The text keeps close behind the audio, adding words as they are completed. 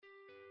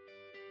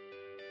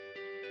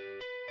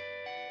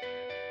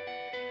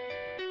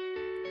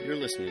You're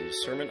listening to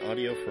sermon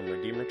audio from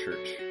Redeemer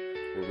Church,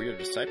 where we are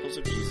disciples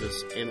of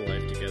Jesus in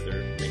life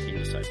together, making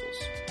disciples.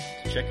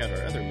 To check out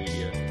our other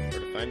media or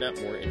to find out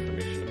more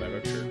information about our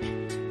church,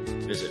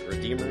 visit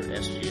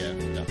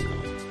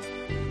redeemersgf.com.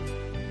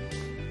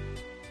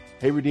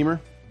 Hey Redeemer,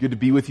 good to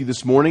be with you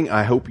this morning.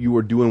 I hope you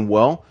are doing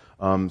well.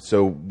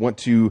 So want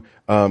to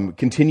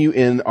continue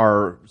in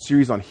our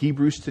series on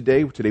Hebrews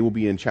today. Today we'll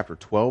be in chapter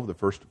 12, the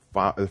first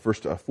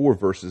four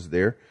verses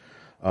there,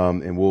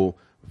 and we'll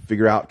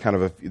figure out kind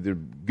of the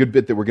good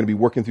bit that we're going to be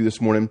working through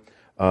this morning.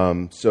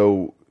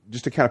 So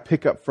just to kind of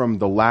pick up from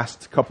the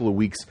last couple of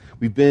weeks,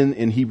 we've been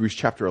in Hebrews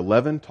chapter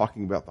 11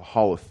 talking about the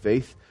Hall of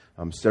Faith.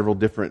 Several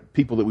different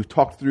people that we've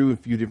talked through, a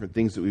few different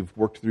things that we've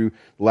worked through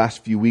the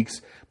last few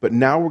weeks. But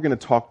now we're going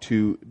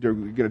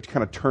to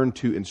kind of turn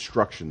to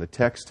instruction. The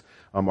text,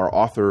 our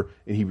author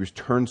in Hebrews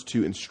turns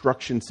to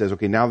instruction, says,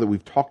 okay, now that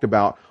we've talked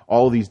about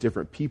all of these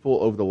different people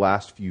over the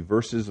last few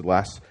verses, the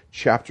last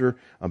chapter,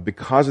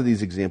 because of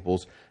these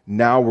examples,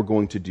 now we're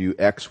going to do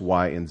X,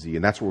 Y, and Z.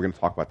 And that's what we're going to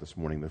talk about this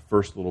morning. The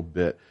first little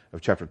bit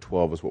of chapter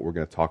 12 is what we're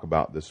going to talk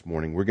about this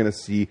morning. We're going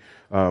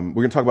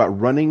to talk about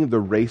running the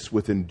race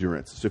with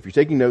endurance. So if you're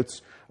taking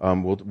notes,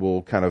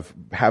 we'll kind of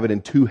have it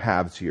in two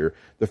halves here.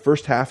 The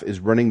first half is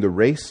running the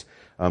race.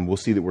 We'll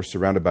see that we're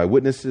surrounded by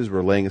witnesses.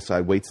 We're laying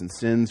aside weights and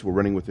sins. We're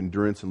running with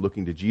endurance and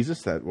looking to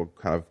Jesus. That will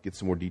kind of get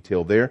some more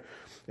detail there.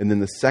 And then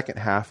the second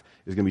half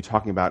is going to be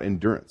talking about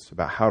endurance,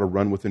 about how to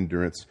run with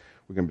endurance.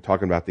 We're going to be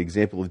talking about the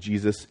example of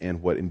Jesus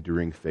and what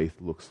enduring faith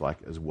looks like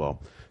as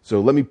well.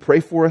 So let me pray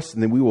for us,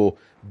 and then we will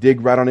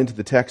dig right on into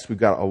the text. We've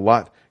got a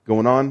lot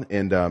going on,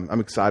 and I'm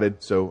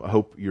excited. So I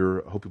hope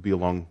you'll be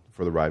along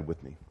for the ride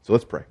with me. So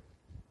let's pray.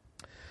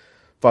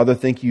 Father,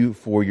 thank you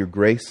for your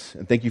grace,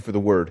 and thank you for the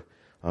word.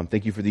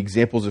 Thank you for the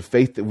examples of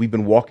faith that we've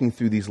been walking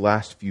through these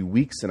last few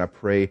weeks, and I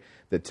pray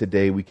that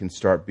today we can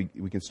start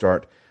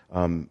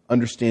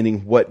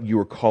understanding what you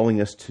are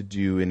calling us to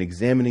do in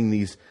examining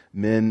these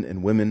men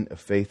and women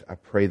of faith. I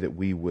pray that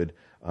we would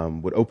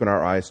open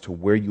our eyes to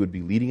where you would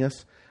be leading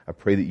us. I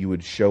pray that you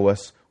would show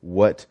us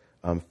what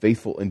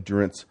faithful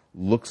endurance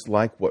looks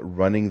like, what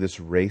running this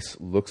race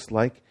looks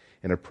like,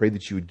 and I pray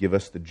that you would give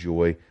us the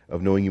joy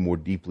of knowing you more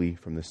deeply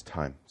from this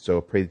time. So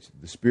I pray that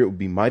the Spirit would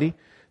be mighty,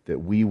 that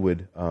we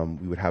would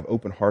have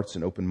open hearts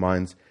and open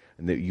minds,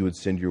 and that you would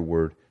send your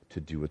word to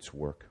do its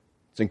work.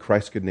 It's in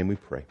Christ's good name we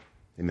pray.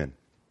 Amen.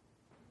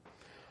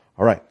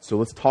 All right, so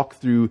let's talk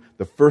through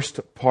the first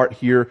part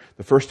here,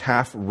 the first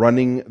half,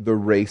 running the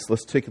race.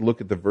 Let's take a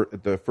look at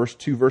the first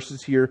two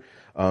verses here.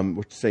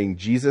 We're saying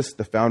Jesus,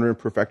 the founder and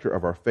perfecter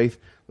of our faith.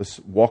 Let's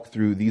walk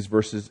through these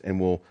verses, and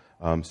we'll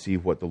see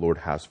what the Lord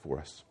has for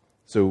us.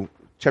 So,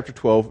 chapter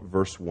 12,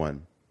 verse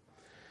 1.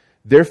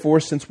 Therefore,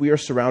 since we are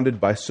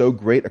surrounded by so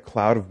great a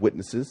cloud of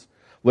witnesses,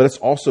 let us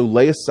also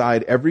lay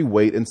aside every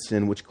weight and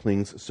sin which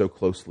clings so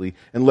closely,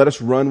 and let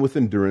us run with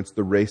endurance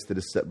the race that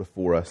is set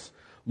before us,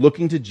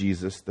 looking to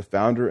Jesus, the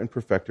founder and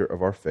perfecter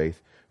of our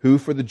faith, who,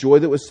 for the joy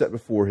that was set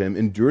before him,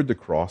 endured the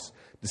cross,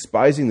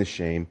 despising the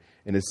shame,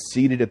 and is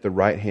seated at the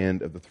right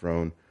hand of the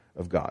throne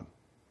of God.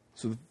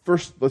 So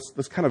first,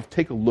 let's kind of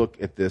take a look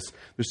at this.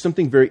 There's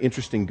something very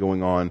interesting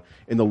going on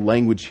in the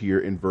language here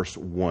in verse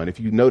 1. If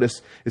you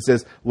notice, it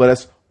says, let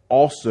us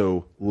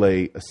also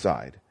lay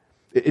aside.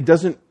 It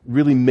doesn't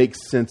really make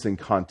sense in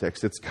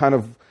context. It's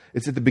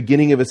at the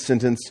beginning of a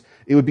sentence.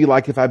 It would be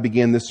like if I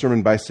began this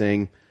sermon by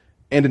saying,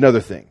 and another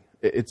thing.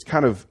 It's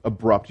kind of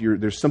abrupt.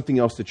 There's something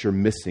else that you're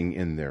missing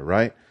in there,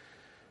 right?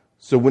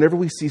 So whenever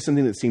we see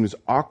something that seems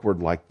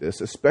awkward like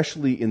this,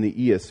 especially in the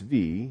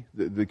ESV,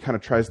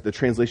 the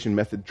translation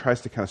method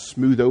tries to kind of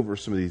smooth over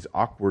some of these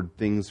awkward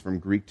things from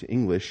Greek to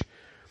English.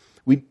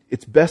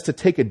 It's best to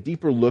take a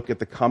deeper look at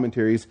the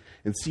commentaries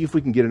and see if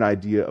we can get an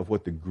idea of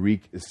what the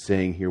Greek is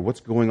saying here, what's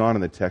going on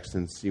in the text,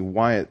 and see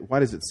why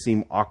does it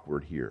seem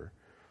awkward here.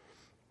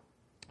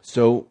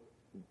 So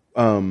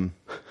I want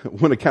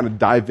to kind of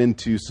dive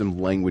into some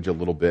language a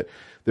little bit.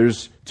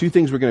 There's two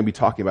things we're going to be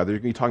talking about. They're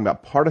going to be talking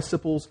about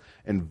participles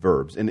and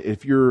verbs. And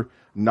if you're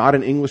not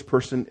an English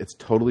person, it's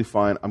totally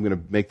fine. I'm going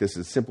to make this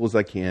as simple as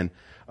I can.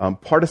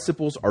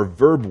 Participles are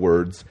verb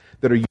words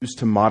that are used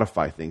to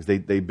modify things. They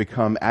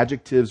become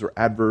adjectives or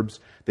adverbs.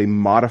 They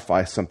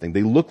modify something.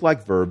 They look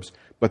like verbs,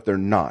 but they're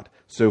not.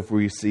 So if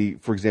we see,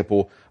 for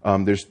example,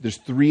 there's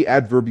three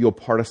adverbial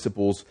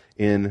participles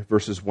in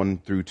verses 1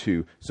 through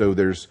 2. So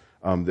there's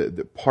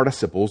the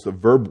participles, the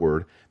verb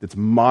word, that's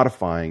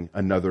modifying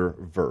another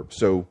verb.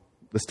 So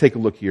let's take a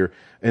look here.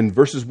 In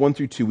verses 1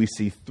 through 2, we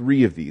see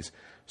three of these: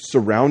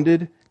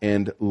 surrounded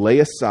and lay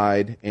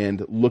aside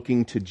and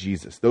looking to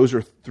Jesus. Those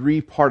are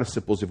three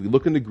participles. If we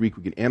look in the Greek,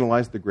 we can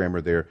analyze the grammar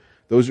there.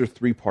 Those are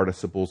three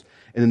participles.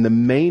 And then the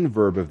main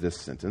verb of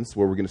this sentence,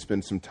 where we're going to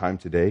spend some time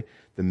today,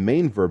 the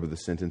main verb of the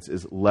sentence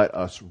is let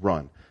us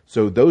run.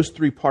 So those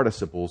three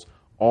participles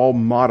all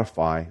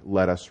modify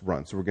let us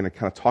run. So we're going to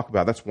kind of talk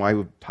about, that's why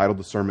we've titled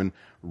the sermon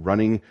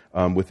Running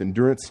with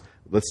Endurance.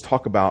 Let's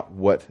talk about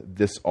what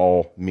this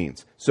all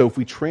means. So if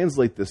we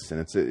translate this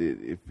sentence,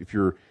 if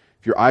your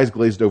eyes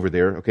glazed over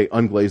there, okay,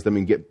 unglaze them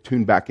and get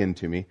tuned back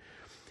into me.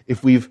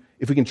 If we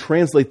can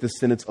translate this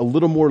sentence a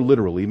little more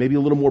literally, maybe a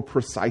little more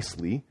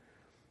precisely,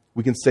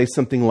 we can say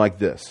something like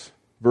this.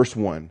 Verse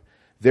 1,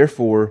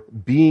 therefore,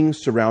 being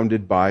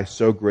surrounded by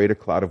so great a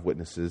cloud of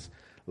witnesses,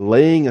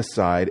 laying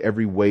aside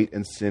every weight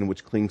and sin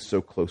which clings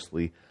so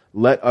closely,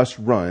 let us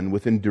run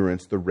with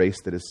endurance the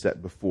race that is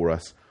set before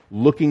us,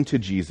 looking to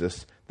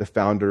Jesus, the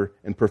founder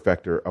and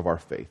perfecter of our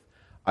faith.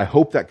 I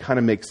hope that kind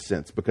of makes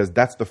sense, because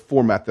that's the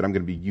format that I'm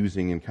going to be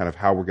using and kind of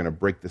how we're going to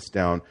break this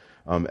down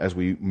as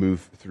we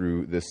move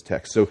through this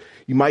text. So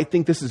you might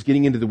think this is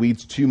getting into the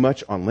weeds too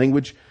much on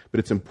language, but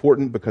it's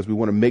important because we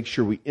want to make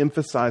sure we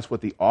emphasize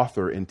what the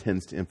author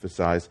intends to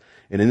emphasize.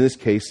 And in this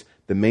case,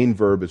 the main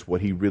verb is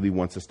what he really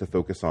wants us to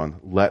focus on.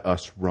 Let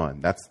us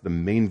run. That's the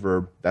main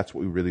verb. That's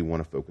what we really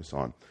want to focus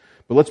on.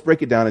 But let's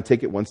break it down and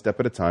take it one step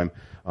at a time.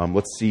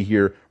 Let's see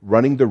here,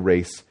 running the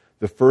race.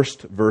 The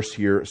first verse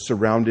here,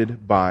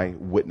 surrounded by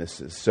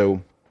witnesses.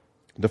 So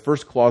the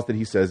first clause that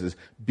he says is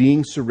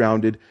being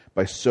surrounded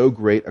by so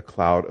great a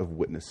cloud of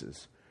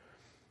witnesses.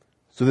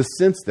 So the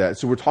sense that,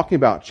 so we're talking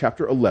about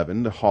chapter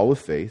 11, the hall of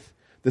faith.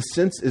 The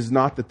sense is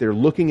not that they're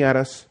looking at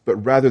us, but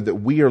rather that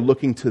we are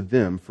looking to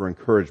them for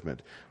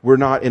encouragement. We're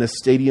not in a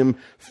stadium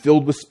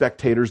filled with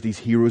spectators, these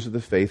heroes of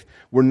the faith.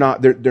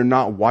 They're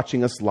not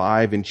watching us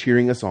live and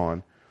cheering us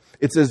on.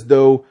 It's as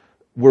though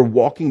we're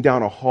walking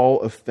down a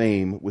hall of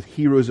fame with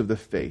heroes of the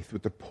faith,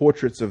 with the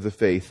portraits of the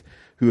faith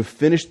who have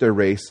finished their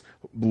race,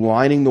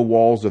 lining the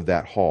walls of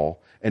that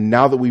hall. And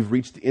now that we've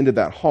reached the end of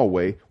that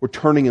hallway, we're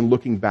turning and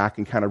looking back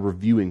and kind of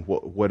reviewing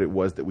what it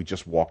was that we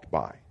just walked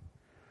by.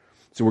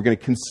 So we're going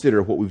to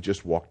consider what we've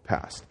just walked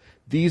past.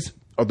 These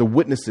are the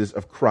witnesses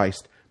of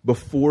Christ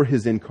before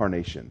his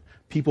incarnation.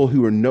 People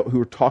who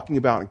are talking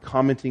about and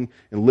commenting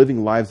and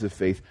living lives of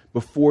faith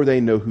before they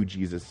know who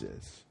Jesus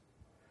is.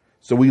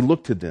 So we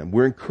look to them.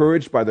 We're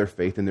encouraged by their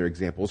faith and their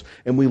examples,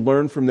 and we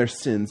learn from their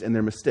sins and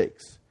their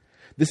mistakes.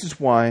 This is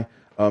why,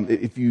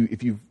 if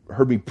you've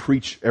heard me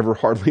preach ever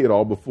hardly at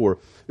all before,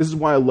 this is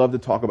why I love to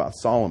talk about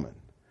Solomon.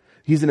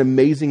 He's an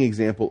amazing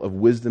example of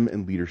wisdom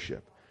and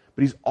leadership,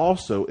 but he's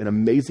also an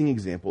amazing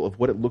example of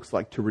what it looks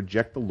like to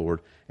reject the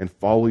Lord and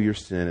follow your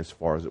sin as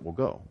far as it will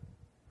go.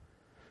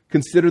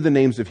 Consider the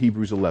names of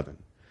Hebrews 11.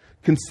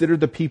 Consider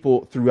the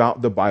people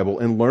throughout the Bible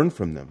and learn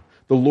from them.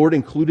 The Lord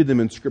included them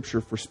in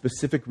Scripture for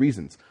specific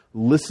reasons.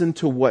 Listen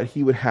to what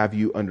he would have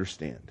you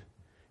understand.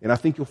 And I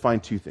think you'll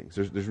find two things.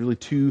 There's really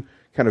two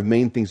kind of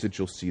main things that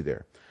you'll see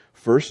there.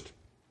 First,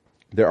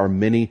 there are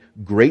many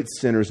great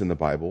sinners in the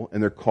Bible,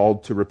 and they're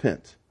called to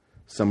repent.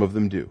 Some of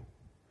them do.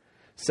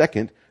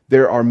 Second,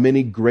 there are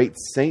many great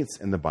saints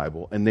in the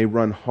Bible, and they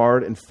run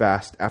hard and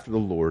fast after the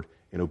Lord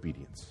in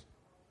obedience.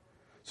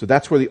 So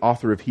that's where the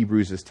author of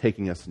Hebrews is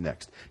taking us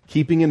next.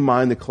 Keeping in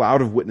mind the cloud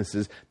of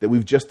witnesses that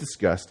we've just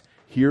discussed,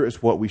 here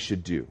is what we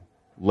should do.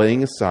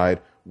 Laying aside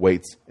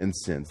weights and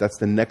sins. That's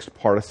the next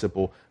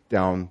participle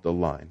down the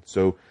line.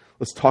 So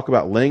let's talk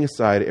about laying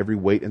aside every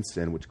weight and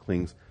sin which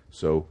clings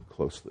so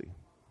closely.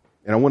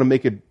 And I want to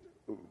make it,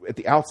 at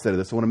the outset of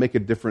this, I want to make a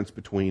difference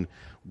between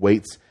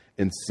weights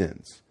and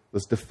sins.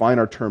 Let's define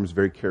our terms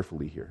very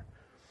carefully here.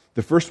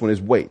 The first one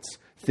is weights,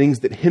 things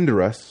that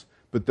hinder us,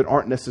 but that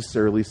aren't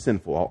necessarily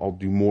sinful. I'll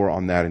do more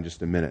on that in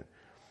just a minute.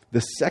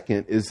 The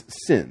second is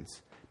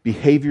sins,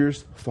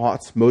 behaviors,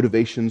 thoughts,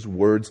 motivations,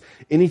 words,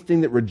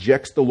 anything that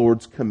rejects the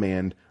Lord's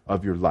command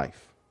of your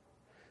life.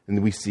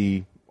 And we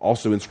see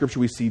also in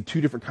Scripture, we see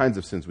two different kinds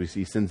of sins. We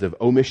see sins of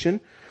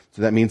omission.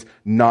 So that means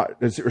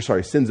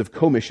sins of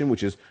commission,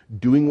 which is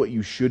doing what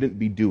you shouldn't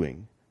be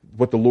doing,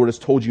 what the Lord has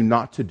told you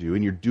not to do,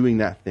 and you're doing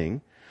that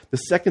thing. The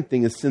second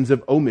thing is sins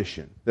of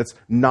omission. That's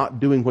not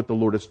doing what the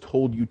Lord has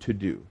told you to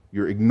do.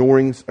 You're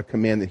ignoring a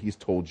command that he's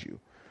told you.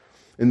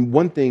 And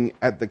one thing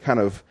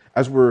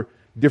as we're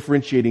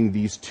differentiating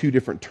these two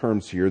different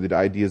terms here, the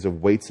ideas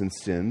of weights and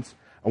sins,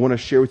 I want to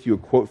share with you a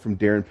quote from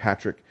Darren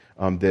Patrick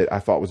that I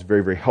thought was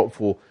very, very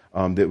helpful,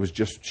 that was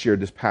just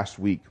shared this past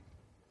week.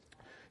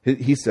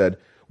 He said,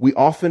 "We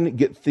often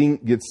get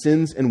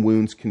sins and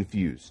wounds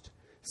confused.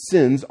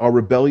 Sins are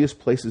rebellious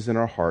places in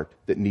our heart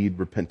that need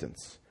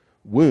repentance.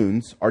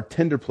 Wounds are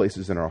tender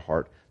places in our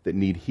heart that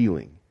need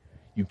healing.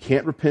 You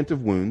can't repent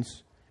of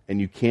wounds,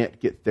 and you can't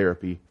get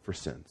therapy for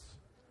sins."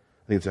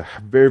 I think it's a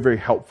very, very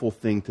helpful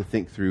thing to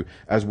think through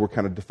as we're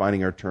kind of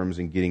defining our terms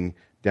and getting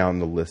down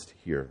the list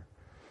here.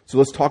 So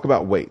let's talk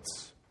about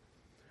weights.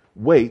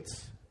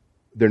 Weights,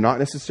 they're not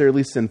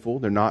necessarily sinful.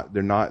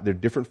 They're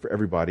different for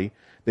everybody.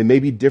 They may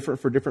be different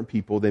for different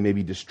people. They may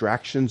be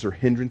distractions or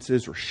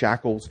hindrances or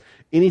shackles,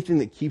 anything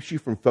that keeps you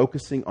from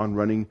focusing on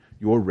running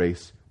your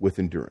race with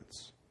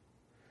endurance.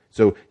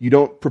 So you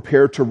don't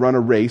prepare to run a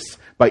race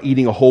by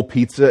eating a whole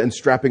pizza and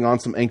strapping on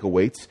some ankle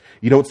weights.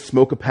 You don't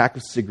smoke a pack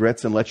of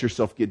cigarettes and let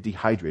yourself get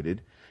dehydrated.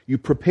 You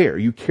prepare.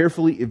 You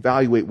carefully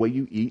evaluate what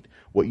you eat,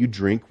 what you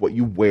drink, what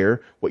you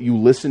wear, what you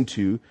listen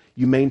to.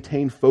 You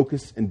maintain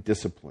focus and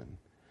discipline.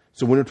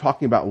 So when we're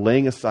talking about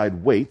laying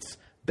aside weights,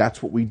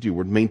 that's what we do.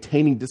 We're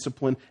maintaining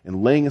discipline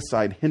and laying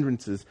aside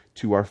hindrances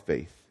to our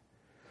faith.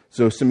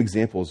 So some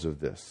examples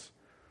of this.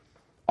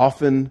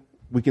 Often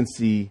we can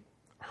see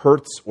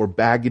hurts or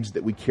baggage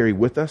that we carry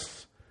with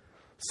us,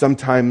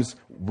 Sometimes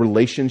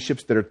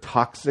relationships that are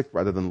toxic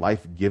rather than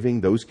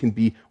life-giving, those can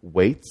be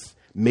weights.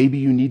 Maybe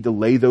you need to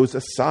lay those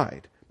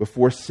aside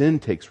before sin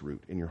takes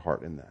root in your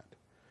heart in that.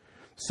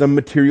 Some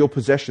material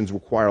possessions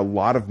require a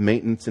lot of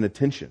maintenance and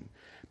attention.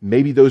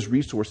 Maybe those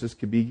resources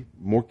could be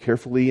more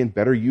carefully and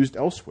better used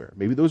elsewhere.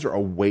 Maybe those are a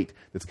weight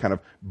that's kind of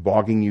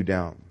bogging you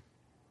down.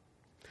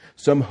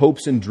 Some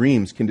hopes and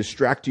dreams can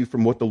distract you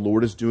from what the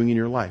Lord is doing in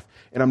your life.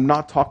 And I'm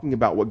not talking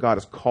about what God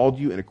has called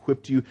you and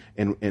equipped you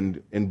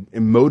and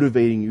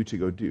motivating you to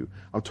go do.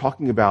 I'm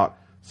talking about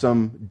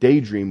some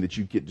daydream that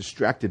you get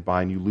distracted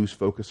by and you lose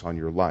focus on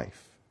your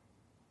life.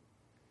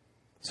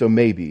 So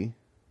maybe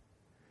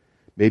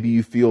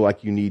you feel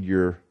like you need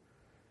your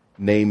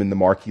name in the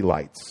marquee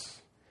lights.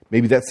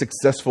 Maybe that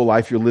successful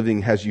life you're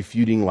living has you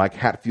feuding like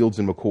Hatfields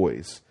and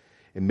McCoys.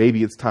 And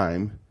maybe it's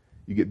time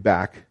you get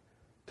back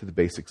to the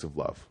basics of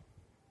love.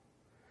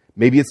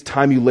 Maybe it's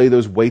time you lay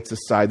those weights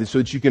aside so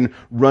that you can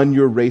run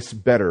your race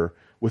better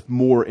with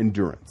more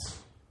endurance.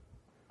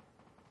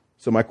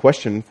 So my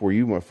question for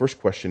you, my first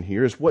question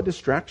here is, what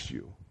distracts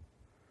you?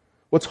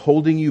 What's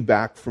holding you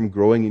back from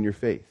growing in your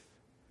faith?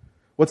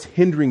 What's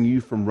hindering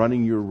you from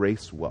running your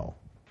race well?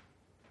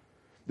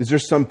 Is there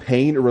some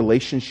pain or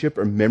relationship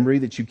or memory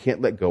that you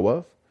can't let go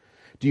of?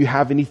 Do you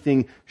have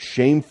anything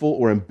shameful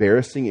or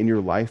embarrassing in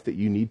your life that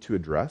you need to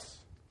address?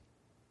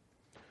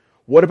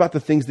 What about the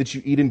things that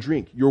you eat and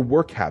drink, your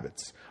work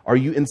habits? Are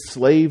you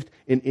enslaved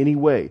in any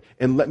way?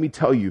 And let me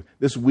tell you,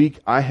 this week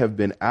I have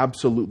been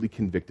absolutely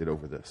convicted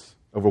over this,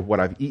 over what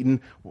I've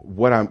eaten,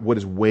 what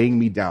is weighing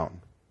me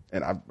down.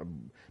 And I'd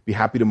be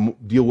happy to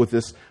deal with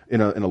this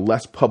in a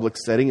less public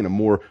setting, in a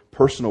more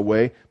personal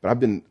way. But I've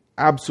been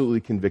absolutely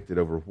convicted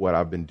over what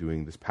I've been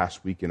doing this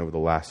past week and over the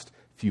last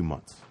few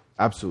months.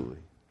 Absolutely.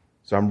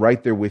 So I'm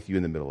right there with you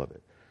in the middle of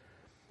it.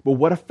 But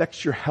what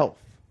affects your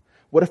health?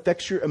 What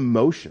affects your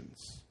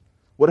emotions?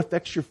 What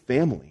affects your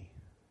family?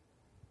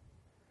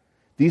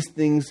 These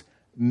things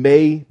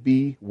may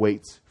be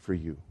weights for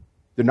you.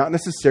 They're not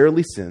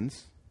necessarily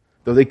sins,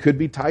 though they could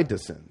be tied to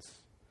sins.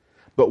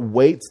 But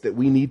weights that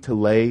we need to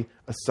lay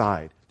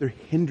aside. They're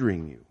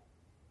hindering you.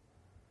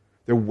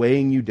 They're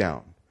weighing you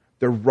down.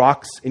 They're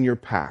rocks in your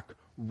pack,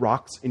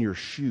 rocks in your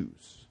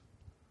shoes,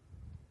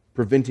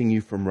 preventing you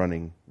from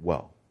running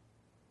well.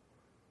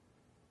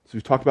 So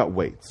we've talked about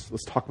weights.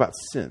 Let's talk about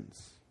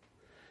sins.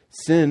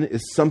 Sin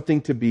is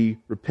something to be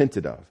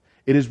repented of.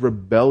 It is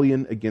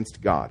rebellion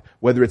against God.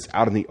 Whether it's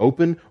out in the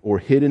open or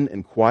hidden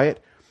and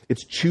quiet,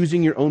 it's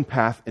choosing your own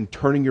path and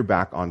turning your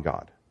back on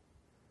God.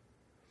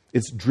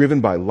 It's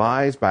driven by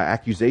lies, by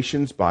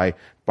accusations, by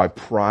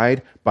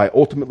pride, by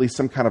ultimately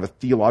some kind of a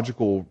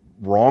theological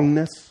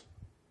wrongness.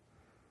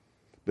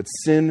 But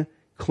sin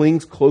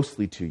clings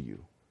closely to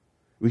you.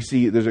 We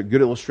see, there's a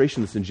good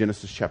illustration of this in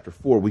Genesis chapter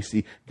 4. We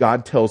see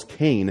God tells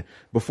Cain,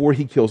 before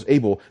he kills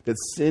Abel, that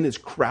sin is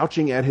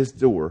crouching at his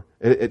door,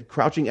 and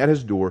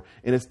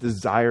its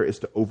desire is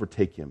to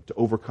overtake him, to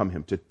overcome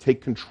him, to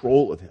take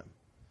control of him.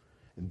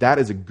 And that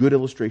is a good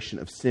illustration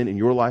of sin in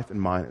your life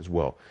and mine as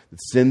well. That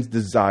sin's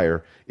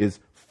desire is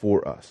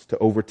for us, to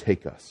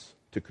overtake us,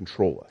 to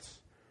control us.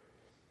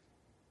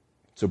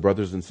 So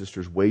brothers and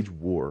sisters, wage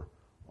war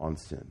on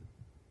sin.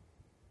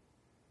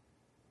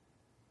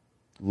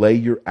 Lay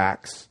your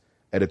axe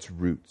at its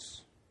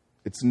roots.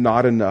 It's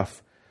not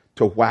enough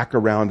to whack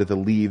around at the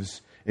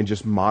leaves and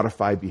just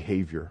modify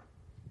behavior.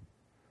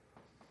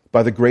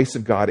 By the grace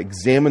of God,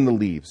 examine the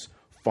leaves,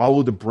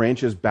 follow the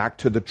branches back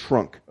to the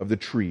trunk of the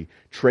tree,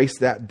 trace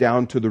that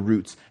down to the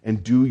roots,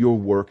 and do your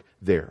work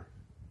there.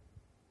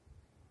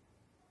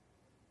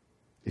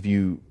 If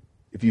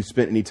you've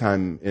spent any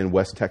time in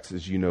West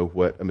Texas, you know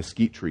what a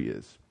mesquite tree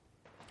is.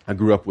 I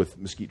grew up with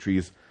mesquite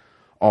trees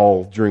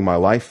all during my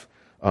life.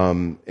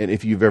 And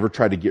if you've ever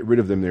tried to get rid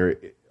of them, they're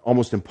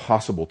almost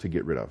impossible to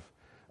get rid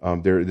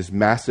of. They're this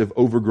massive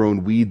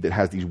overgrown weed that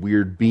has these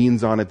weird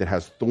beans on it, that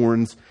has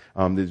thorns,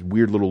 these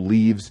weird little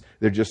leaves.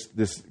 They're just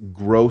this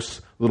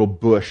gross little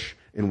bush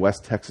in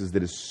West Texas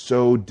that is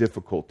so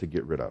difficult to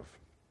get rid of.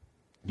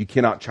 You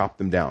cannot chop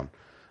them down.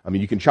 I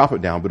mean, you can chop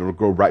it down, but it'll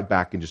grow right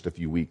back in just a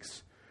few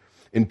weeks.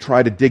 And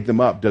try to dig them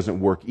up doesn't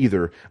work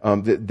either.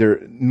 Their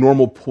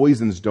normal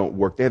poisons don't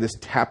work. They have this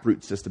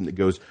taproot system that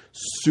goes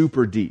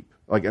super deep.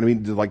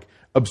 Like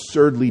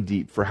absurdly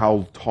deep for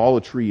how tall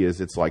a tree is.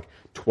 It's like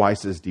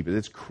twice as deep.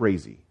 It's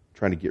crazy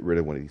trying to get rid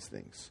of one of these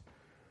things.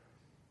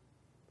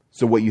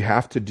 So what you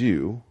have to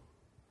do,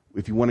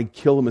 if you want to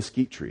kill a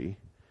mesquite tree,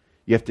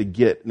 you have to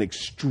get an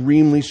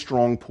extremely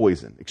strong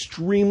poison,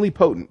 extremely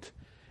potent,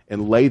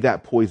 and lay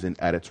that poison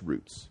at its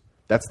roots.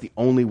 That's the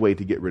only way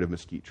to get rid of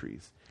mesquite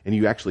trees. And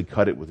you actually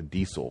cut it with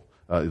diesel.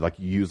 Like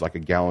you use like a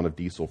gallon of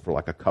diesel for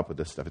like a cup of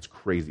this stuff. It's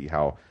crazy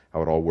how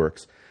it all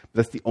works.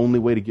 But that's the only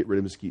way to get rid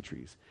of mesquite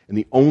trees. And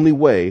the only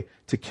way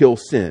to kill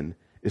sin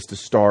is to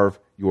starve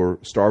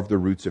the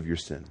roots of your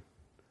sin.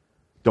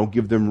 Don't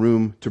give them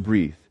room to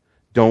breathe.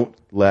 Don't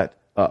let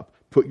up.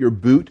 Put your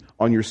boot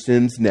on your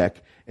sin's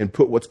neck and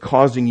put what's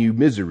causing you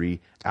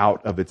misery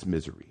out of its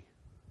misery.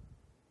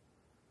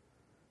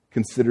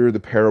 Consider the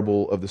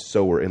parable of the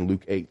sower in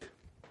Luke 8.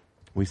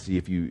 We see,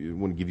 if you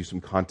want to give you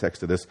some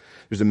context to this,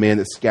 there's a man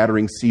that's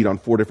scattering seed on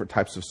 4 different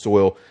types of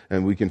soil,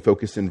 and we can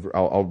focus in,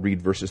 I'll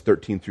read verses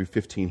 13 through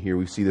 15 here.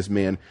 We see this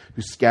man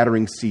who's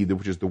scattering seed,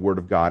 which is the word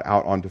of God,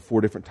 out onto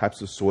 4 different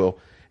types of soil,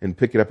 and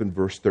pick it up in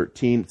verse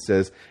 13. It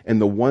says, and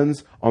the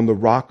ones on the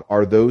rock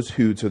are those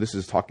who, so this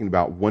is talking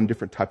about one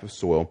different type of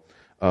soil.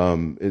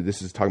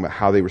 This is talking about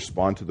how they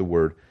respond to the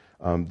word.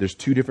 There's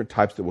 2 different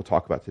types that we'll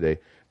talk about today.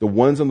 The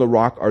ones on the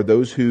rock are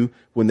those who,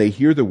 when they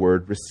hear the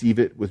word, receive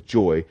it with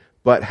joy,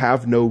 but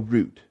have no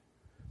root.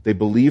 They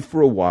believe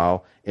for a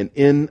while, and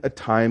in a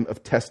time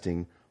of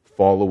testing,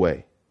 fall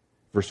away.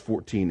 Verse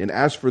 14, and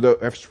as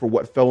for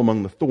what fell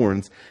among the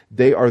thorns,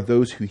 they are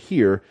those who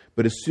hear,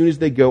 but as soon as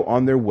they go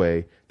on their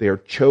way, they are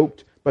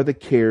choked by the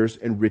cares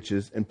and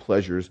riches and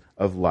pleasures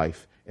of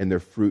life, and their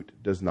fruit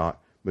does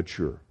not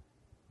mature.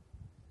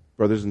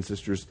 Brothers and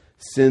sisters,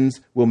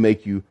 sins will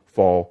make you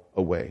fall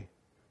away.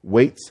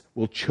 Weights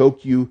will choke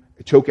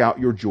out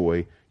your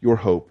joy, your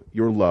hope,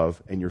 your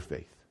love, and your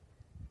faith.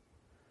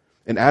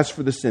 And as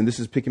for the sin, this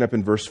is picking up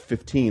in verse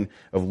 15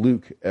 of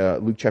Luke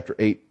chapter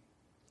 8.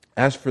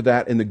 As for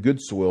that in the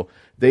good soil,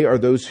 they are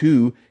those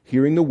who,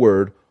 hearing the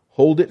word,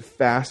 hold it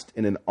fast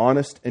in an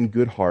honest and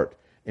good heart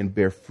and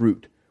bear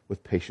fruit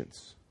with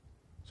patience.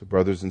 So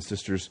brothers and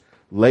sisters,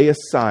 lay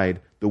aside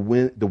the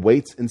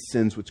weights and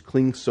sins which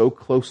cling so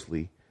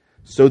closely,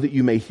 so that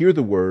you may hear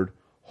the word,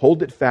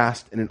 hold it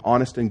fast in an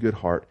honest and good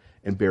heart,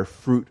 and bear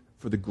fruit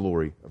for the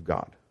glory of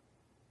God.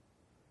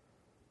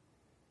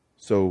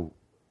 So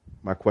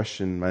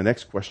my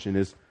next question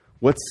is,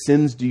 what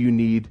sins do you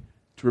need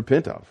to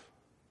repent of?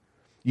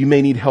 You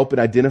may need help in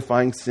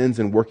identifying sins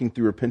and working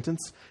through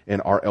repentance,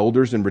 and our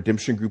elders and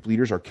redemption group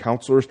leaders, our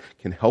counselors,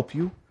 can help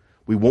you.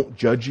 We won't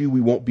judge you.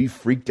 We won't be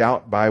freaked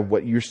out by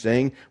what you're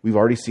saying. We've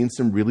already seen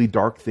some really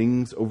dark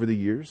things over the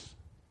years.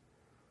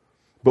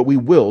 But we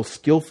will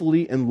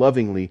skillfully and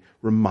lovingly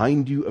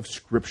remind you of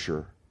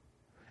Scripture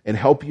and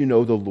help you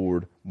know the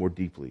Lord more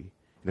deeply.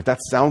 And if that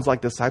sounds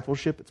like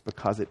discipleship, it's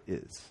because it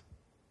is.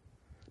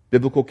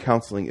 Biblical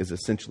counseling is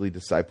essentially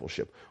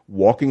discipleship,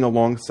 walking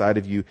alongside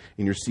of you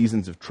in your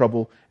seasons of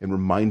trouble and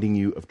reminding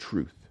you of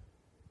truth.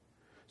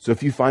 So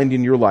if you find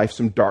in your life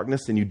some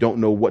darkness and you don't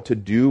know what to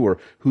do or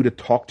who to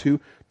talk to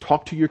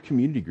your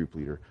community group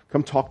leader.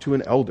 Come talk to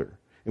an elder,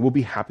 and we'll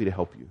be happy to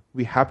help you.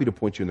 We'll be happy to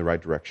point you in the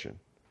right direction.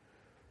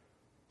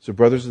 So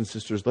brothers and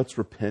sisters, let's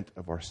repent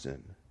of our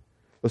sin.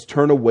 Let's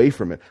turn away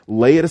from it,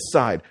 lay it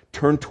aside,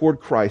 turn toward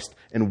Christ,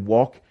 and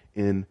walk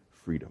in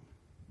freedom.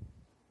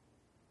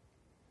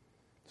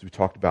 So we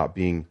talked about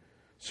being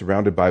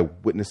surrounded by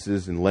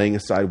witnesses and laying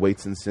aside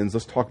weights and sins.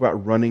 Let's talk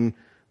about running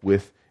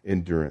with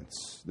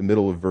endurance. The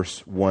middle of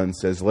verse 1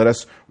 says, let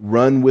us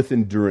run with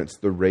endurance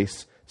the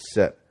race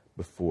set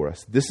before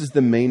us. This is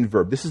the main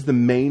verb. This is the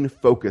main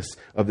focus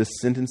of this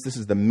sentence. This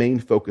is the main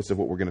focus of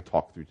what we're going to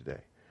talk through today.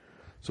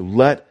 So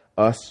let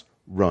us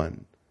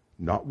run.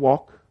 Not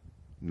walk,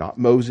 not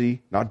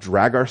mosey, not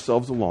drag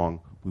ourselves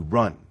along. We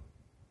run.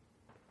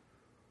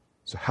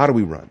 So how do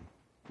we run?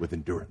 With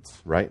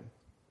endurance, right?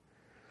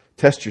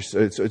 Test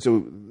yourself.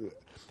 So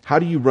how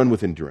do you run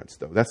with endurance,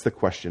 though? That's the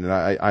question.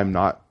 And I'm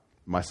not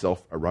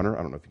myself a runner.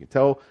 I don't know if you can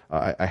tell.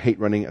 I hate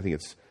running. I think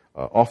it's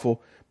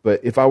awful.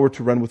 But if I were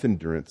to run with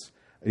endurance,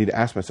 I need to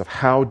ask myself,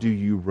 how do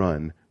you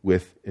run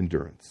with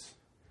endurance?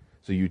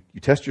 So you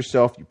test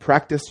yourself, you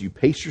practice, you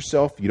pace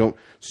yourself. You don't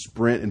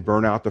sprint and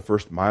burn out the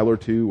first mile or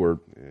two, or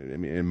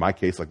in my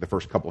case, like the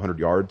first couple hundred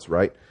yards,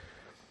 right?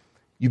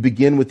 You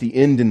begin with the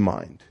end in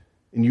mind.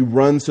 And you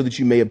run so that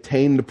you may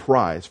obtain the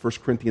prize. 1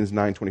 Corinthians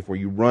 9:24.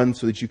 You run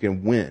so that you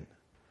can win.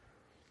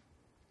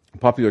 A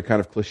popular kind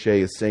of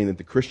cliche is saying that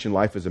the Christian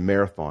life is a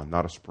marathon,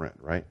 not a sprint,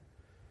 right?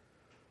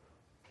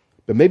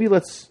 But maybe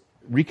let's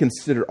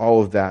reconsider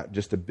all of that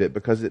just a bit,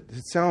 because it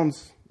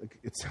sounds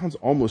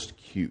almost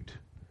cute.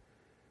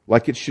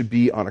 Like it should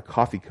be on a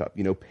coffee cup.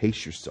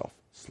 Pace yourself.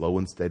 Slow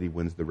and steady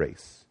wins the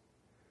race.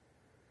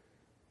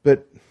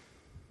 But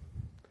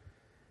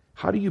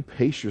how do you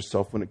pace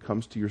yourself when it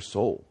comes to your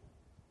soul?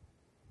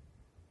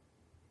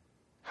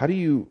 How do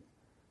you,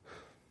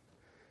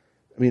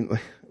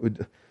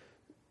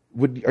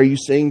 are you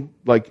saying,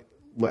 like,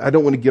 I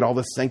don't want to get all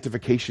this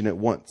sanctification at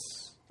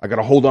once. I got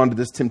to hold on to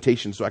this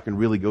temptation so I can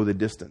really go the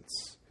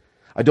distance.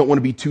 I don't want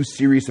to be too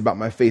serious about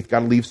my faith.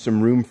 Got to leave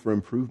some room for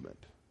improvement.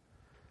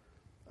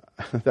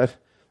 That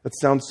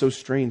sounds so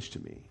strange to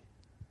me.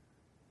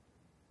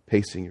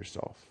 Pacing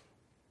yourself.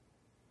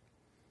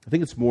 I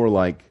think it's more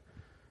like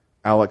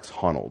Alex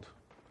Honnold.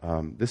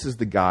 This is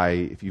the guy,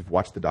 if you've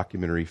watched the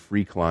documentary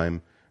Free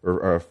Climb,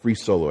 or Free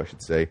Solo, I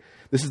should say.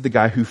 This is the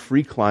guy who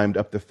free climbed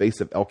up the face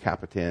of El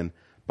Capitan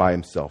by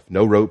himself.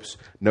 No ropes,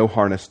 no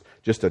harness,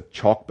 just a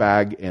chalk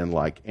bag and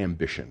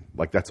ambition.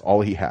 That's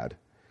all he had.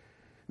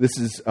 This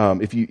is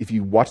if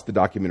you watch the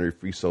documentary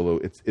Free Solo,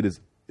 it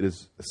is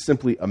a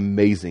simply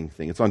amazing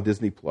thing. It's on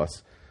Disney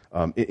Plus.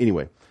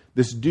 Anyway,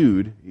 this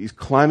dude, he's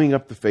climbing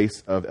up the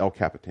face of El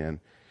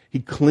Capitan.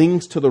 He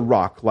clings to the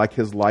rock like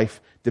his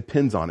life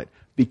depends on it,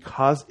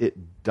 because it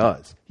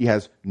does. He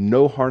has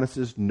no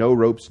harnesses, no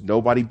ropes,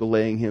 nobody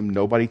belaying him,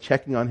 nobody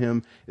checking on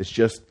him. It's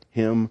just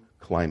him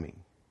climbing.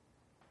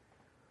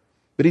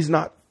 But he's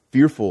not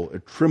fearful or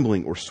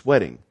trembling or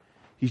sweating.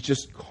 He's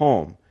just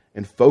calm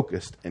and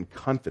focused and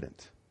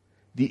confident.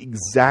 The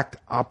exact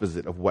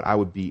opposite of what I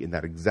would be in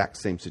that exact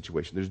same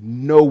situation. There's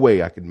no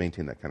way I could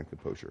maintain that kind of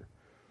composure.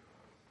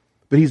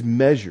 But he's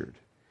measured.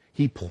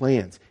 He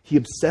plans. He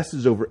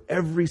obsesses over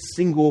every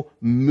single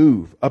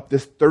move up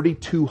this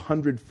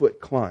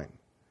 3,200-foot climb.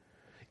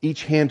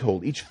 Each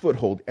handhold, each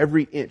foothold,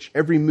 every inch,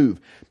 every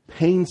move,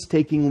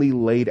 painstakingly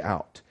laid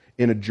out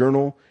in a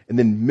journal and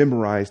then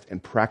memorized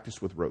and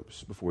practiced with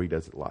ropes before he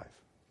does it live.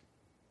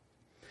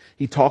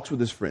 He talks with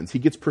his friends. He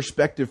gets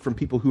perspective from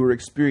people who are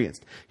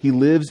experienced. He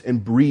lives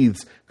and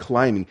breathes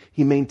climbing.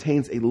 He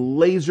maintains a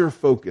laser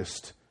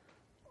focus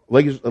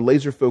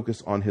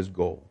on his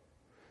goal.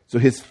 So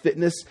his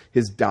fitness,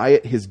 his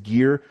diet, his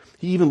gear,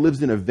 he even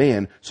lives in a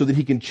van so that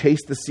he can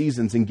chase the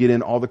seasons and get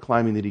in all the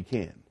climbing that he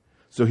can.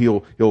 So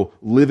he'll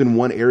live in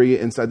one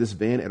area inside this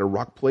van at a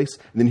rock place,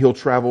 and then he'll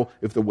travel.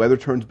 If the weather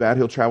turns bad,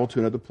 he'll travel to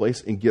another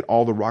place and get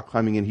all the rock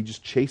climbing in. He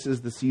just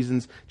chases the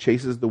seasons,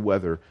 chases the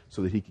weather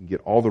so that he can get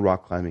all the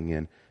rock climbing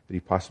in that he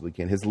possibly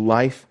can. His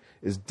life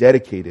is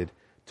dedicated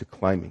to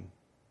climbing.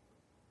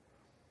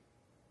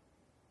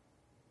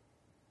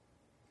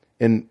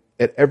 And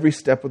at every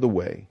step of the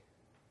way,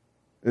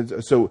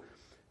 so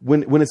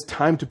when it's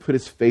time to put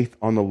his faith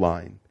on the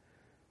line,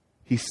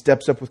 he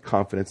steps up with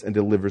confidence and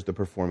delivers the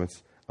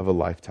performance of a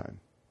lifetime.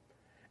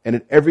 And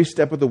at every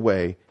step of the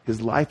way,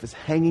 his life is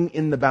hanging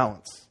in the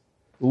balance,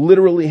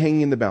 literally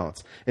hanging in the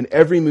balance. And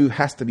every move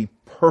has to be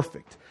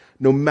perfect.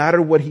 No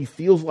matter what he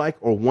feels like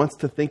or wants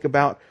to think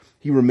about,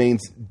 he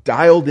remains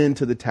dialed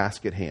into the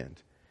task at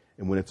hand.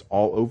 And when it's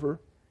all over,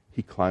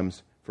 he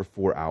climbs for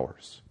 4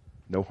 hours.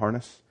 No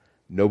harness,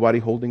 nobody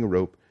holding a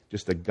rope,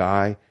 just a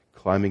guy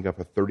climbing up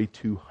a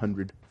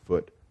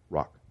 3,200-foot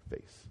rock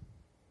face.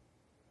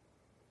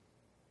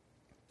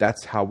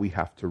 That's how we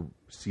have to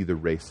see the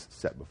race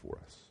set before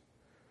us.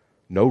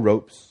 No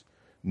ropes,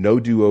 no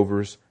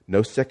do-overs,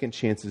 no second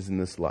chances in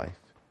this life.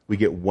 We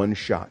get one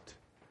shot.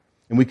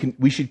 And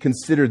we should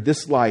consider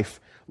this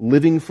life,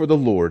 living for the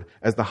Lord,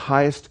 as the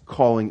highest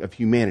calling of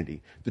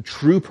humanity, the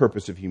true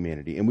purpose of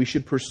humanity, and we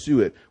should pursue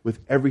it with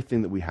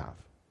everything that we have.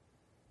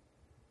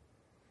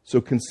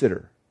 So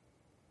consider,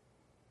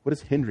 what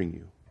is hindering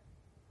you?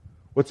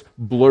 What's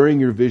blurring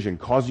your vision,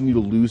 causing you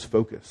to lose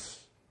focus?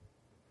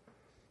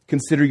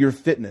 Consider your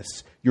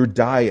fitness, your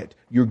diet,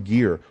 your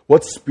gear.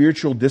 What do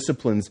spiritual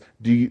disciplines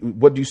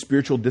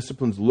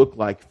look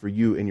like for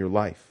you in your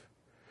life?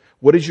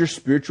 What is your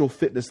spiritual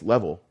fitness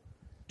level?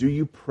 Do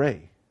you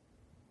pray?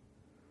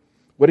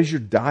 What is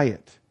your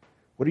diet?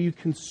 What are you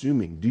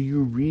consuming? Do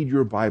you read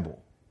your Bible?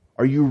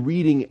 Are you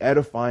reading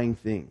edifying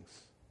things?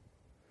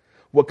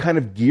 What kind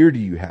of gear do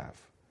you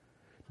have?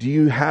 Do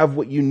you have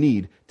what you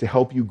need to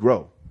help you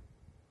grow?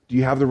 Do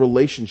you have the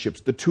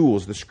relationships, the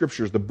tools, the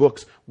scriptures, the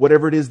books,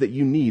 whatever it is that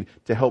you need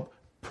to help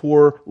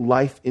pour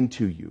life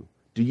into you?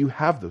 Do you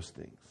have those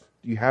things?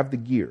 Do you have the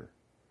gear?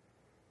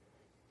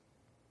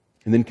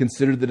 And then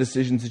consider the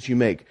decisions that you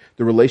make,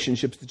 the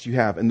relationships that you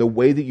have, and the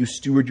way that you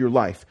steward your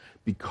life,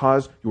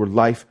 because your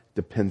life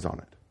depends on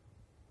it.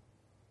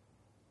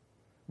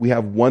 We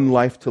have one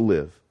life to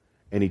live,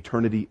 and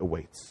eternity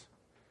awaits.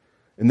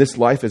 And this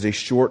life is a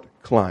short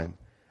climb.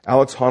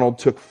 Alex Honnold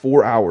took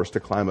 4 hours to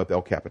climb up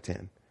El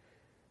Capitan.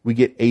 We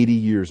get 80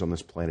 years on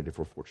this planet if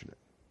we're fortunate.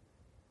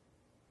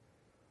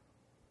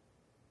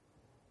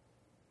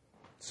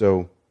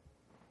 So,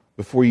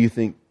 before you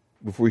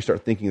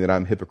start thinking that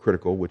I'm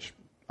hypocritical, which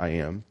I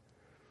am,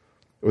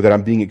 or that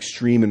I'm being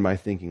extreme in my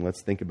thinking,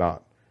 let's think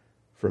about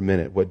for a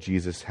minute what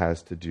Jesus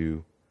has to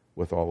do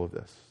with all of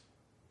this.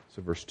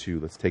 So verse 2,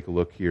 let's take a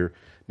look here.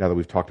 Now that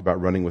we've talked about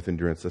running with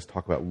endurance, let's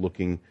talk about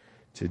looking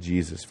to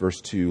Jesus. Verse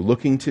 2,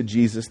 looking to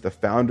Jesus, the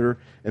founder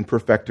and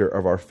perfecter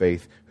of our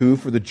faith, who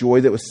for the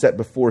joy that was set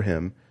before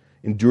him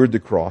endured the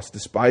cross,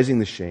 despising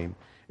the shame,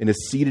 and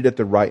is seated at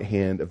the right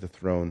hand of the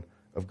throne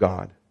of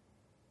God.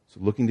 So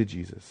looking to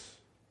Jesus.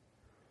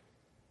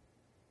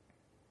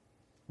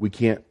 We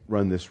can't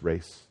run this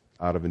race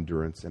out of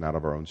endurance and out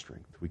of our own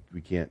strength.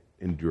 We can't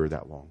endure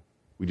that long.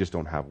 We just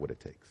don't have what it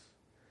takes.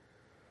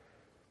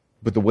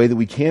 But the way that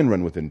we can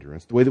run with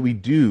endurance, the way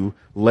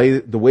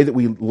that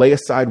we lay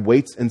aside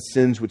weights and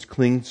sins which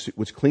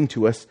cling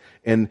to us,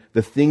 and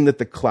the thing that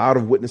the cloud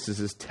of witnesses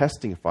is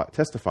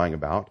testifying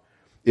about,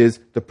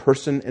 is the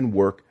person and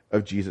work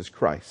of Jesus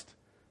Christ.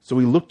 So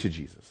we look to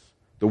Jesus,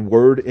 the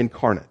Word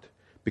incarnate,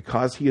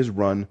 because he has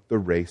run the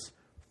race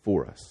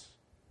for us.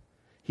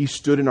 He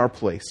stood in our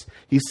place.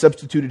 He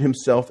substituted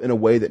himself in a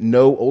way that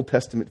no Old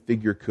Testament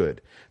figure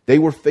could. They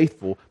were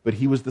faithful, but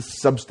he was the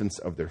substance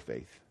of their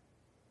faith.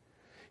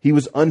 He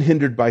was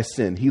unhindered by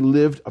sin. He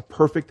lived a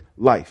perfect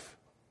life.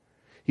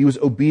 He was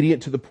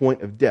obedient to the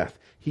point of death.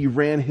 He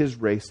ran his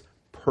race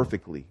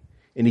perfectly,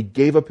 and he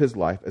gave up his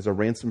life as a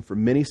ransom for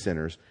many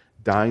sinners,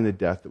 dying the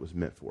death that was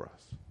meant for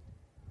us.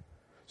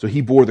 So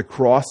he bore the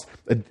cross,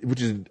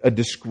 which is a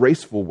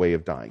disgraceful way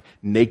of dying.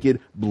 Naked,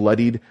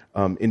 bloodied,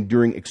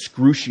 enduring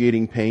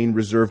excruciating pain,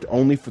 reserved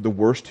only for the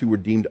worst who were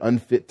deemed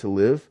unfit to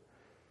live.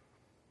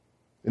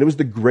 And it was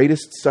the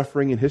greatest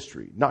suffering in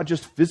history. Not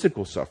just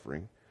physical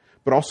suffering,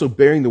 but also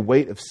bearing the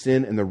weight of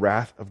sin and the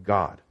wrath of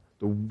God.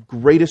 The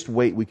greatest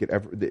weight we could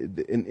ever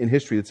in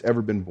history that's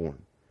ever been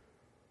borne.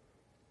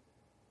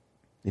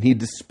 And he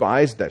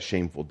despised that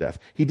shameful death.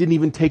 He didn't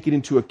even take it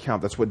into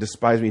account. That's what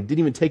despised me. He didn't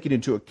even take it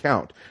into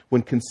account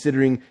when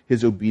considering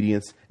his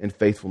obedience and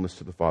faithfulness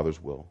to the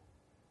Father's will.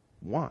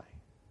 Why?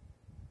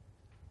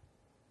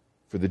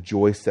 For the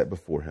joy set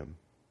before him.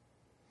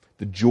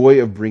 The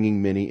joy of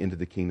bringing many into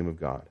the kingdom of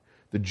God.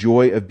 The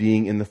joy of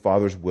being in the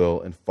Father's will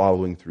and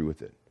following through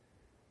with it.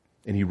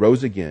 And he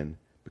rose again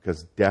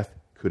because death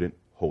couldn't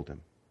hold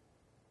him.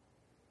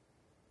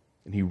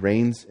 And he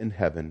reigns in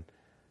heaven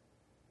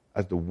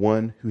as the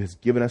one who has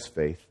given us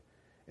faith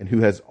and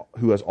who has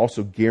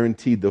also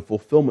guaranteed the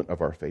fulfillment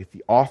of our faith.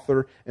 The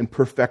author and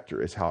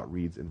perfecter is how it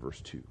reads in verse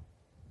 2.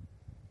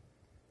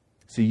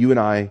 See, you and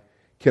I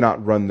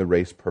cannot run the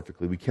race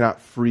perfectly. We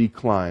cannot free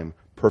climb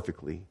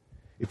perfectly.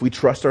 If we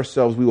trust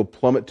ourselves, we will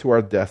plummet to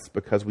our deaths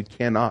because we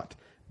cannot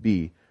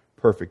be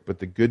perfect. But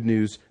the good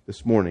news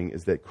this morning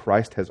is that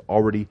Christ has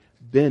already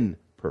been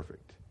perfect.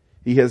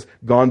 He has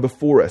gone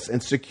before us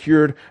and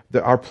secured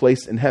our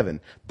place in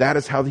heaven. That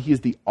is how he is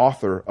the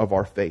author of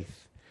our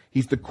faith.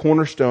 He's the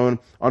cornerstone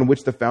on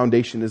which the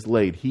foundation is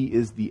laid. He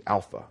is the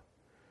Alpha.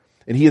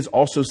 And he has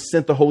also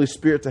sent the Holy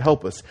Spirit to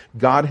help us.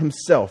 God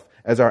himself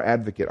as our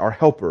advocate, our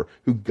helper,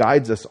 who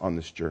guides us on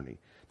this journey.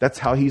 That's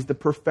how he's the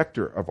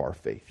perfecter of our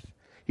faith.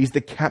 He's the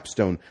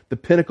capstone, the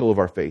pinnacle of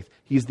our faith.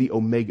 He's the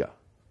Omega.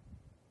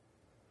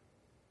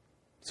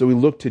 So we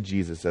look to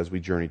Jesus as we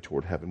journey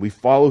toward heaven. We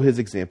follow his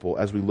example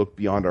as we look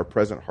beyond our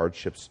present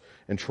hardships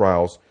and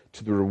trials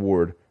to the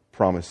reward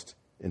promised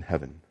in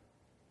heaven.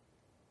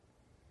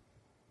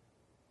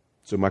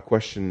 So my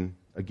question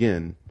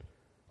again,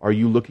 are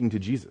you looking to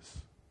Jesus?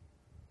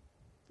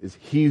 Is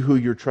he who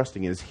you're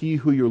trusting in? Is he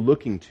who you're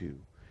looking to?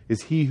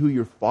 Is he who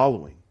you're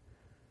following?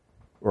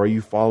 Or are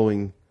you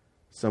following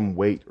some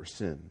weight or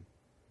sin?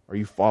 Are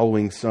you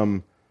following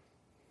some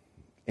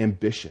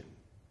ambition?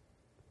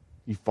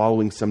 You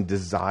following some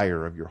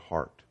desire of your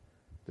heart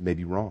that may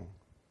be wrong?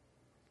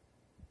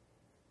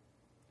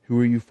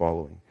 Who are you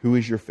following? Who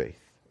is your faith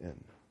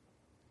in?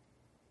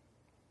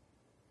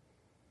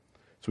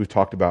 So we've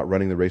talked about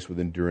running the race with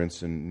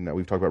endurance, and now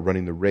we've talked about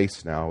running the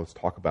race now. Let's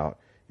talk about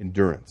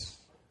endurance.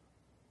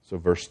 So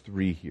verse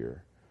 3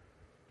 here.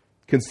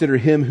 Consider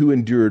him who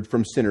endured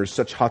from sinners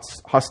such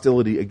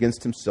hostility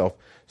against himself,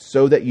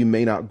 so that you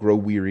may not grow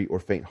weary or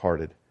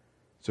faint-hearted.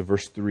 So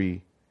verse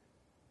 3.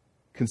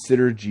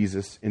 Consider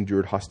Jesus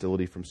endured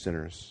hostility from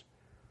sinners.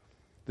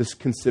 This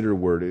consider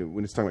word,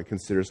 when it's talking about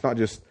consider, it's not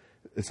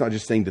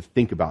just saying to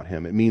think about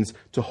him. It means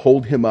to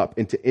hold him up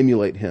and to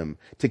emulate him,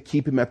 to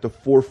keep him at the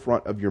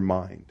forefront of your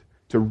mind,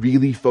 to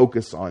really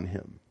focus on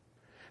him.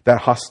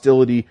 That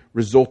hostility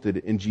resulted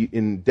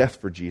in death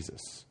for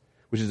Jesus,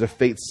 which is a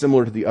fate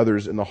similar to the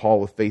others in the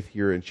hall of faith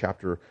here in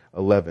chapter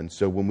 11.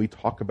 So when we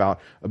talk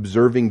about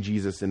observing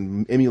Jesus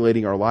and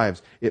emulating our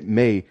lives, it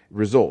may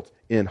result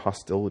in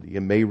hostility.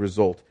 It may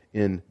result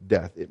in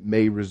death. It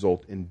may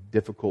result in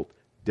difficult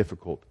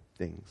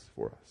things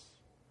for us.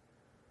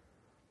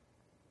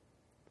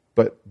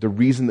 But the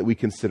reason that we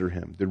consider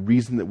him, the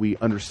reason that we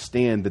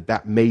understand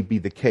that may be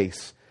the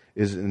case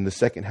is in the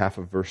second half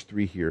of verse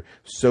 3 here,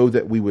 so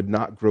that we would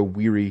not grow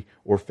weary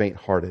or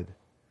faint-hearted.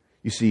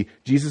 You see,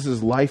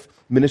 Jesus' life,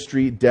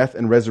 ministry, death,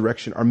 and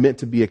resurrection are meant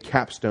to be a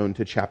capstone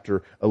to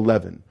chapter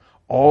 11.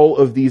 All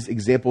of these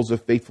examples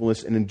of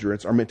faithfulness and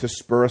endurance are meant to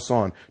spur us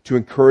on, to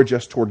encourage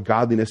us toward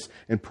godliness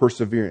and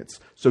perseverance.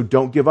 So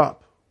don't give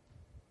up.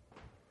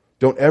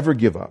 Don't ever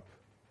give up.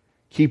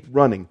 Keep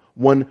running,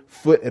 1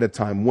 foot at a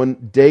time,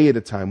 1 day at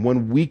a time,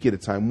 1 week at a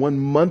time, 1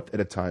 month at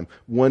a time,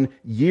 1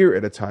 year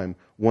at a time,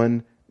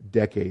 1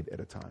 decade at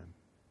a time.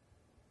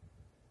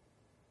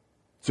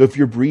 So if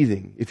you're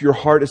breathing, if your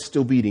heart is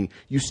still beating,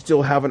 you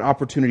still have an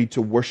opportunity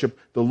to worship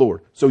the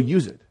Lord. So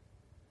use it.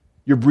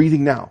 You're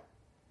breathing now.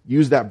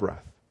 Use that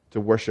breath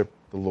to worship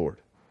the Lord.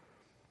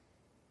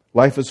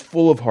 Life is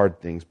full of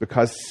hard things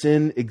because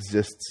sin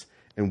exists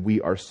and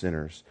we are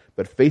sinners.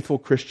 But faithful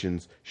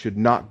Christians should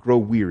not grow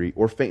weary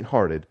or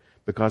faint-hearted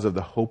because of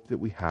the hope that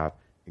we have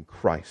in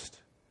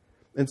Christ.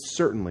 And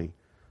certainly,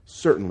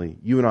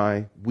 you and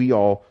I, we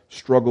all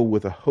struggle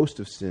with a host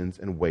of sins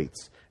and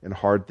weights and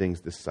hard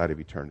things this side of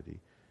eternity.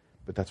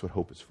 But that's what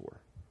hope is for.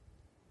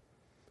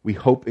 We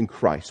hope in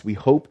Christ. We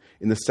hope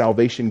in the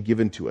salvation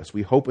given to us.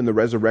 We hope in the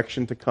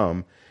resurrection to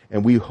come.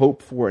 And we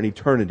hope for an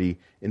eternity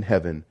in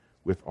heaven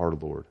with our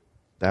Lord.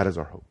 That is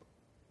our hope.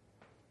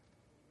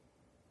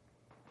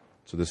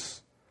 So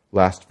this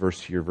last verse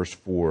here, verse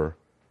 4, we'll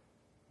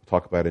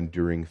talk about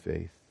enduring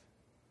faith.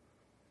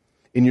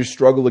 In your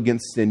struggle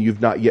against sin, you've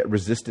not yet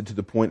resisted to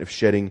the point of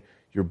shedding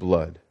your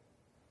blood.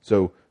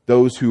 So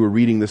those who are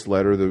reading this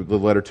letter, the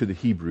letter to the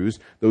Hebrews,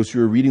 those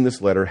who are reading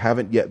this letter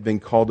haven't yet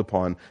been called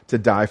upon to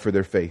die for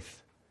their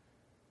faith.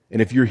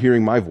 And if you're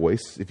hearing my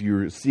voice, if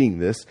you're seeing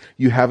this,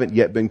 you haven't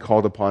yet been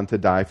called upon to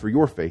die for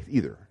your faith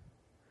either.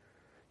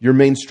 Your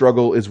main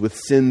struggle is with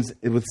sin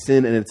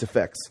and its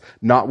effects,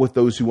 not with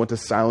those who want to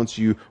silence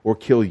you or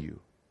kill you.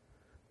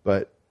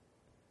 But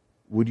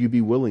would you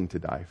be willing to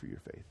die for your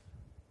faith?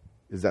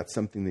 Is that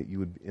something that you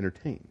would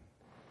entertain?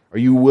 Are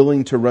you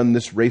willing to run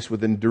this race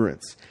with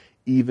endurance,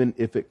 even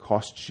if it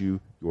costs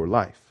you your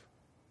life?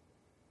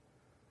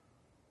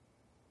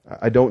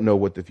 I don't know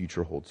what the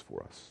future holds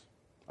for us.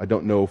 I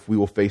don't know if we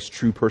will face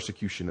true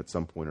persecution at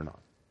some point or not.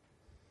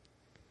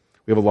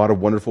 We have a lot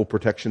of wonderful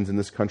protections in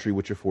this country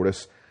which afford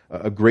us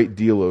a great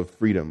deal of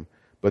freedom,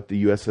 but the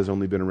U.S. has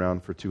only been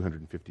around for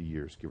 250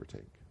 years, give or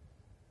take.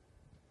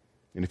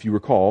 And if you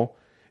recall,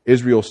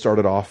 Israel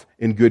started off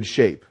in good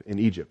shape in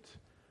Egypt,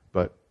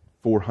 but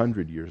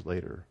 400 years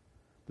later,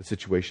 the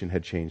situation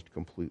had changed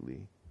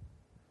completely.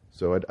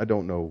 So I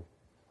don't know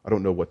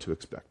what to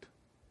expect.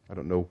 I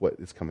don't know what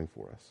is coming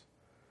for us.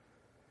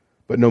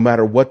 But no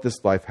matter what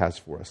this life has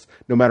for us,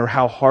 no matter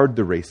how hard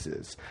the race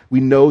is,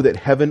 we know that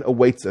heaven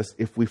awaits us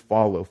if we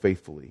follow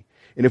faithfully.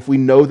 And if we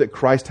know that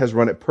Christ has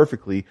run it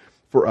perfectly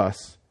for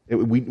us,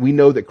 we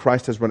know that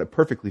Christ has run it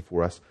perfectly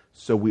for us,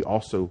 so we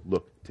also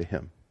look to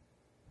him.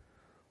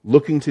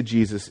 Looking to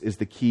Jesus is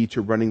the key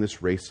to running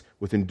this race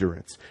with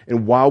endurance.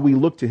 And while we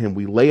look to him,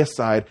 we lay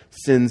aside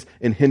sins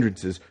and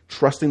hindrances,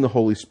 trusting the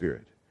Holy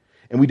Spirit.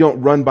 And we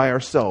don't run by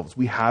ourselves.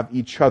 We have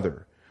each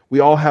other. We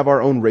all have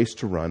our own race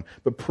to run,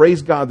 but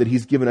praise God that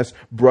he's given us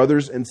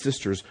brothers and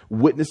sisters,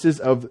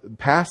 witnesses of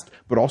past,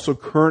 but also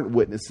current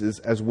witnesses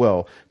as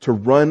well, to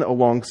run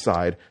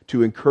alongside,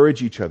 to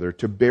encourage each other,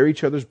 to bear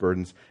each other's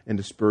burdens, and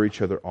to spur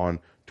each other on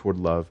toward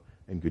love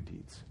and good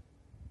deeds.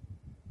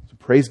 So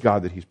praise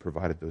God that he's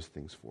provided those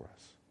things for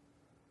us.